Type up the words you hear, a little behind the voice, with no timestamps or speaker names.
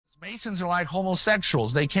Masons are like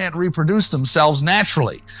homosexuals. They can't reproduce themselves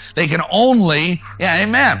naturally. They can only, yeah,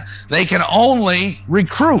 amen, they can only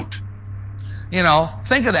recruit. You know,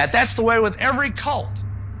 think of that. That's the way with every cult.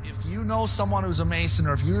 If you know someone who's a Mason,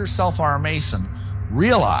 or if you yourself are a Mason,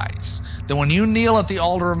 realize that when you kneel at the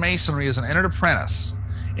altar of Masonry as an entered apprentice,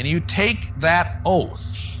 and you take that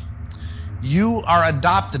oath, you are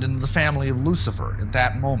adopted into the family of Lucifer at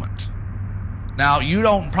that moment. Now, you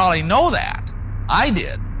don't probably know that. I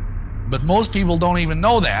did. But most people don't even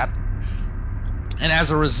know that. And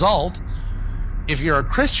as a result, if you're a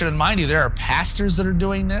Christian, and mind you, there are pastors that are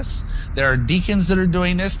doing this, there are deacons that are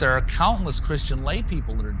doing this, there are countless Christian lay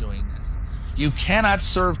people that are doing this. You cannot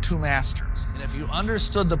serve two masters. And if you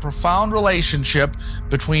understood the profound relationship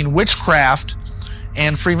between witchcraft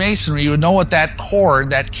and Freemasonry, you would know what that cord,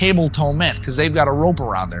 that cable tow meant, because they've got a rope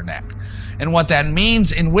around their neck. And what that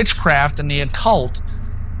means in witchcraft and the occult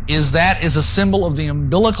is that is a symbol of the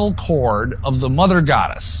umbilical cord of the mother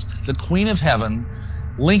goddess, the Queen of Heaven,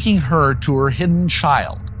 linking her to her hidden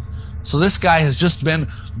child. So this guy has just been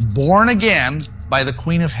born again by the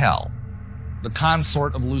Queen of Hell, the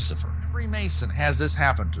consort of Lucifer. Every Mason has this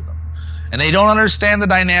happen to them. And they don't understand the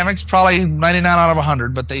dynamics, probably 99 out of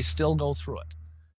 100, but they still go through it.